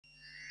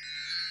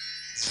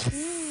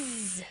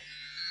Z.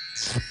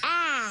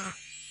 Ah.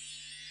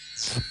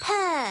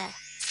 Purr.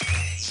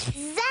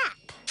 Zap.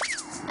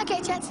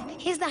 Okay, Chats,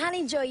 here's the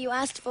honey joy you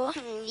asked for.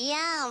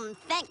 Yum.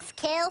 Thanks,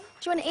 Kel.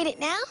 Do you want to eat it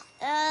now?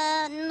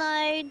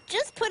 No.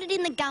 Just put it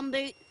in the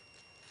gumboot.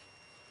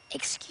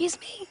 Excuse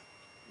me?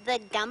 The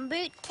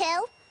gumboot,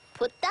 Kel.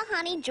 Put the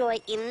honey joy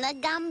in the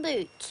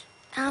gumboot.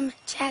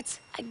 Chats,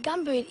 a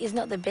gumboot is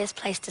not the best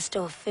place to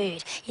store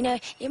food. You know,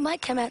 it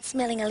might come out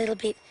smelling a little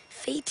bit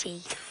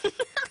feety.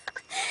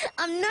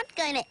 I'm not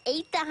going to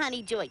eat the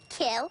honey joy,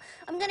 Kel.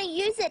 I'm going to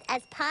use it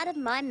as part of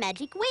my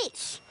magic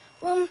wish.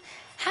 Well,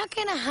 how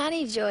can a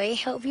honey joy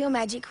help your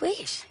magic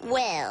wish?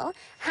 Well,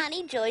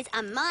 honey joys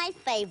are my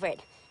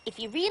favourite. If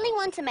you really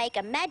want to make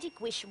a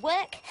magic wish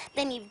work,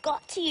 then you've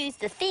got to use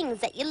the things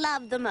that you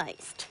love the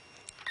most.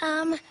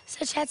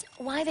 So Chats,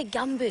 why the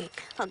gumboot?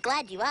 Well,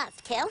 glad you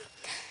asked, Kel.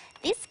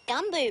 This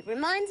gumboot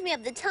reminds me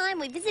of the time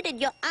we visited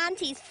your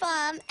auntie's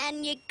farm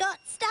and you got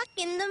stuck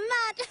in the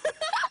mud.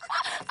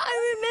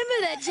 I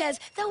remember that, Chats.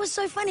 That was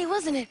so funny,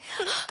 wasn't it?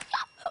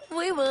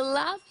 We were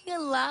laughing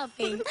and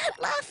laughing.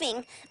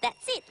 Laughing.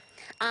 That's it.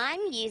 I'm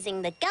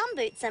using the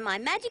gumboot so my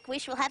magic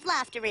wish will have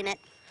laughter in it.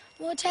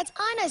 Well, Chats,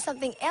 I know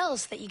something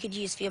else that you could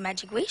use for your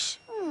magic wish.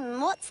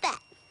 What's that?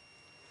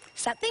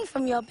 Something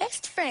from your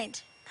best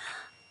friend.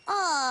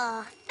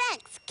 Oh,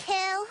 thanks,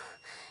 Kel.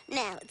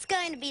 Now, it's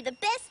going to be the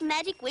best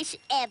magic wish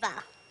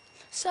ever.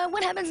 So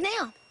what happens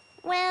now?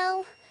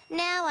 Well,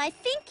 now I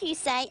think you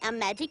say a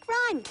magic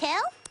rhyme,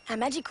 Kel. A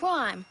magic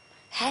rhyme.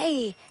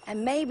 Hey,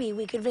 and maybe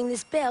we could ring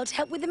this bell to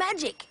help with the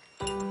magic.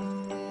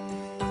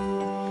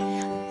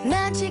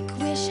 Magic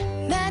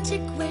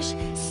wish,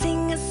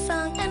 sing a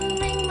song and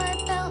ring my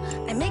bell.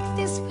 I make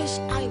this wish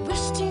I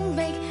wish to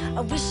make,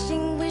 a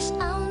wishing wish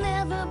I'll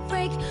never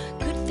break.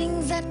 Good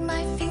things at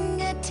my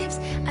fingertips,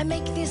 I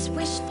make this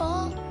wish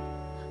for.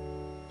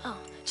 Oh,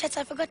 Chats,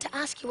 I forgot to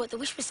ask you what the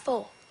wish was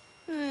for.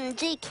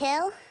 Gee,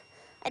 Kel,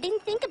 I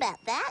didn't think about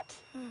that.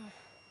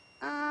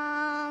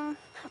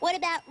 What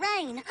about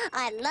rain?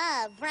 I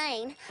love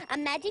rain. A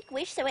magic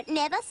wish so it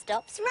never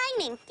stops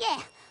raining.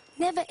 Yeah.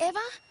 Never ever?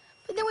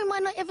 But then we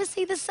might not ever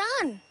see the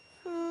sun.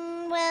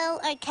 Well,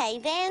 okay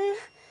then.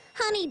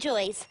 Honey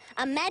joys.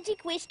 A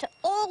magic wish to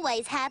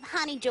always have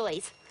honey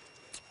joys.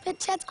 But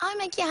Chats, I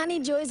make you honey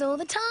joys all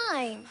the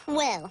time.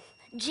 Well,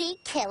 gee,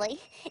 Kelly,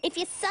 if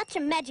you're such a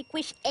magic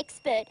wish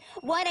expert,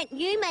 why don't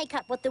you make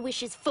up what the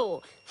wish is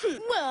for?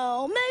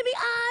 Well, maybe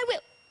I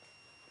will.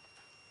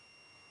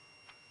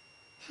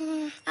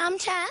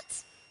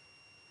 Chats?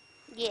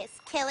 Yes,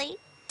 Kelly?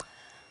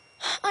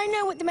 I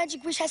know what the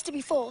magic wish has to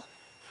be for.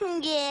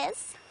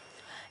 Yes?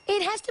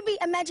 It has to be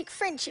a magic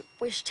friendship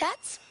wish,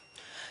 Chats,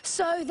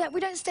 so that we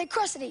don't stay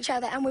cross at each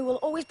other and we will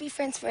always be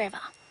friends forever.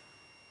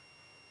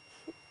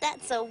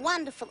 That's a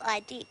wonderful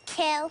idea,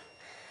 Kel.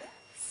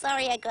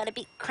 Sorry I got a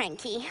bit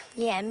cranky.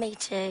 Yeah, me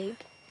too.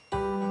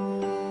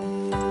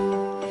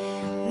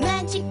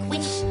 Magic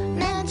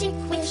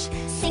wish,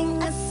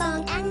 sing a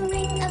song and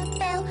ring a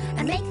bell.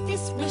 I make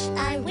this wish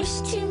I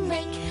wish to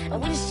make, a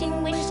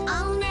wishing wish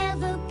I'll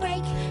never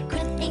break.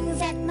 Good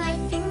things at my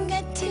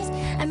fingertips,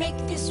 I make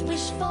this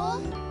wish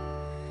for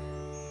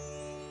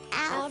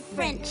our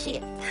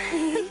friendship.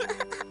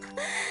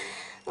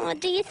 Well,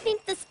 do you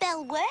think the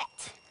spell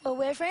worked? Well,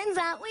 we're friends,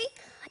 aren't we?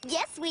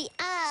 Yes, we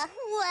are.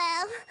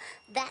 Well,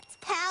 that's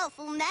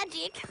powerful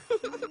magic.